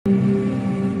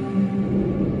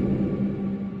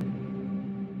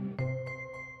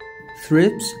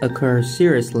Thrips occur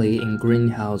seriously in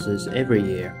greenhouses every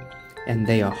year, and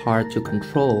they are hard to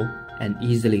control and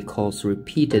easily cause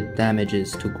repeated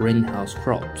damages to greenhouse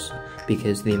crops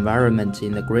because the environment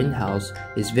in the greenhouse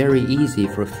is very easy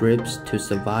for thrips to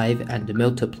survive and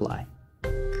multiply.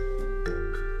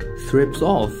 THRIPS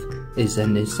OFF is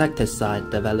an insecticide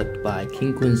developed by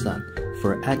King Qunenson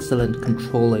for excellent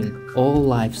controlling all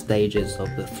life stages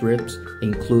of the thrips,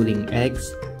 including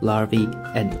eggs, larvae,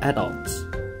 and adults.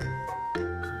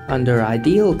 Under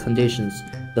ideal conditions,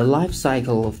 the life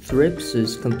cycle of thrips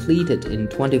is completed in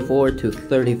 24 to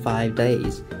 35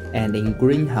 days, and in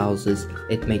greenhouses,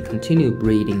 it may continue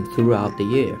breeding throughout the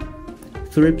year.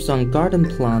 Thrips on garden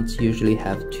plants usually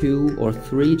have 2 or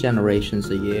 3 generations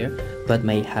a year, but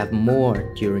may have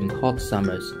more during hot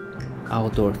summers.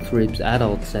 Outdoor thrips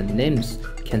adults and nymphs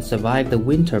can survive the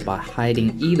winter by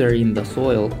hiding either in the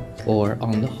soil or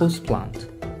on the host plant.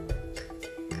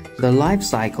 The life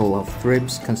cycle of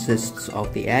thrips consists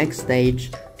of the egg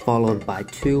stage, followed by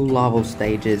 2 larval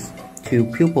stages, 2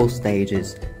 pupal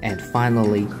stages, and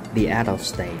finally the adult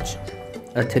stage.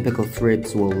 A typical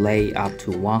thrips will lay up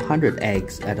to 100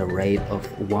 eggs at a rate of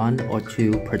 1 or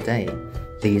 2 per day.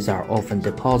 These are often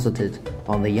deposited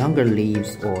on the younger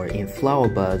leaves or in flower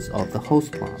buds of the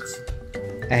host plants.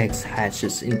 Eggs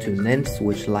hatches into nymphs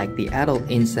which, like the adult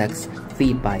insects,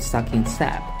 feed by sucking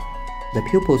sap. The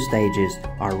pupal stages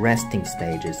are resting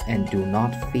stages and do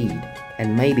not feed,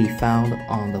 and may be found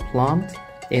on the plant,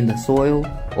 in the soil,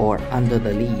 or under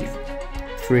the leaf.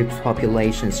 Thrips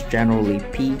populations generally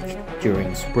peak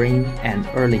during spring and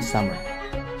early summer.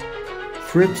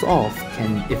 THRIPS OFF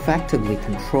can effectively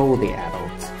control the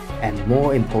adults, and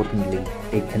more importantly,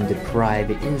 it can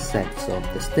deprive insects of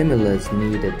the stimulus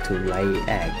needed to lay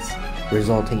eggs,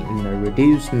 resulting in a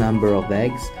reduced number of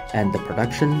eggs and the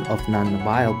production of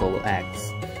non-viable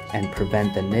eggs, and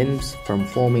prevent the nymphs from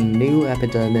forming new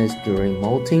epidermis during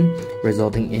molting,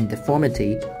 resulting in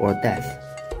deformity or death.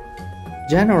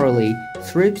 Generally,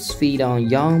 thrips feed on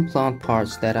young plant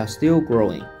parts that are still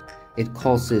growing. It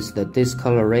causes the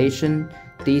discoloration,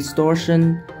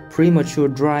 distortion, premature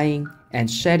drying,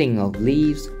 and shedding of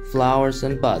leaves, flowers,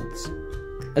 and buds.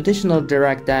 Additional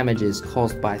direct damages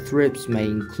caused by thrips may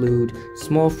include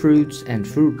small fruits and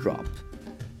fruit drop.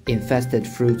 Infested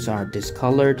fruits are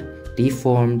discolored,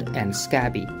 deformed, and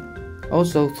scabby.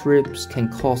 Also, thrips can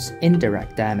cause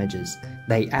indirect damages.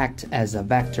 They act as a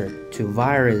vector to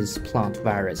various plant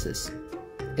viruses.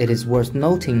 It is worth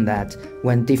noting that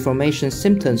when deformation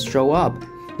symptoms show up,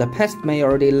 the pest may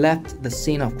already left the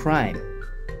scene of crime.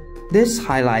 This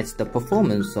highlights the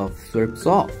performance of THRIPS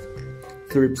OFF.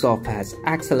 THRIPS OFF has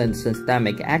excellent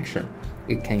systemic action.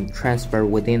 It can transfer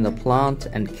within the plant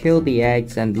and kill the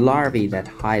eggs and larvae that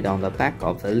hide on the back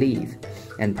of the leaf,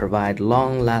 and provide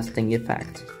long-lasting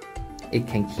effect. It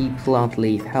can keep plant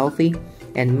leaf healthy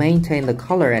and maintain the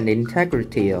color and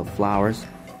integrity of flowers,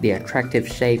 the attractive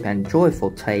shape and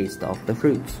joyful taste of the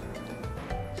fruits.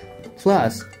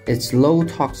 Plus, it's low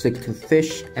toxic to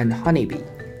fish and honeybee,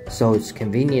 so it's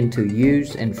convenient to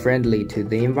use and friendly to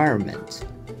the environment.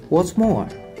 What's more,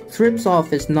 THRIPS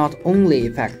OFF is not only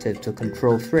effective to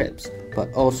control thrips,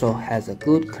 but also has a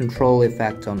good control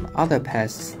effect on other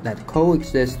pests that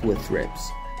coexist with thrips,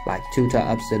 like Tuta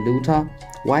absoluta,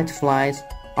 whiteflies,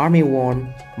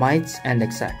 armyworm, mites, and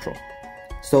etc.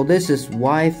 So this is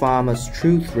why farmers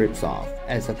choose THRIPS OFF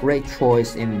as a great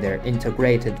choice in their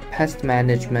integrated pest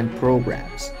management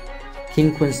programs.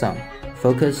 King Qunenson,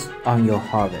 focus on your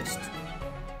harvest.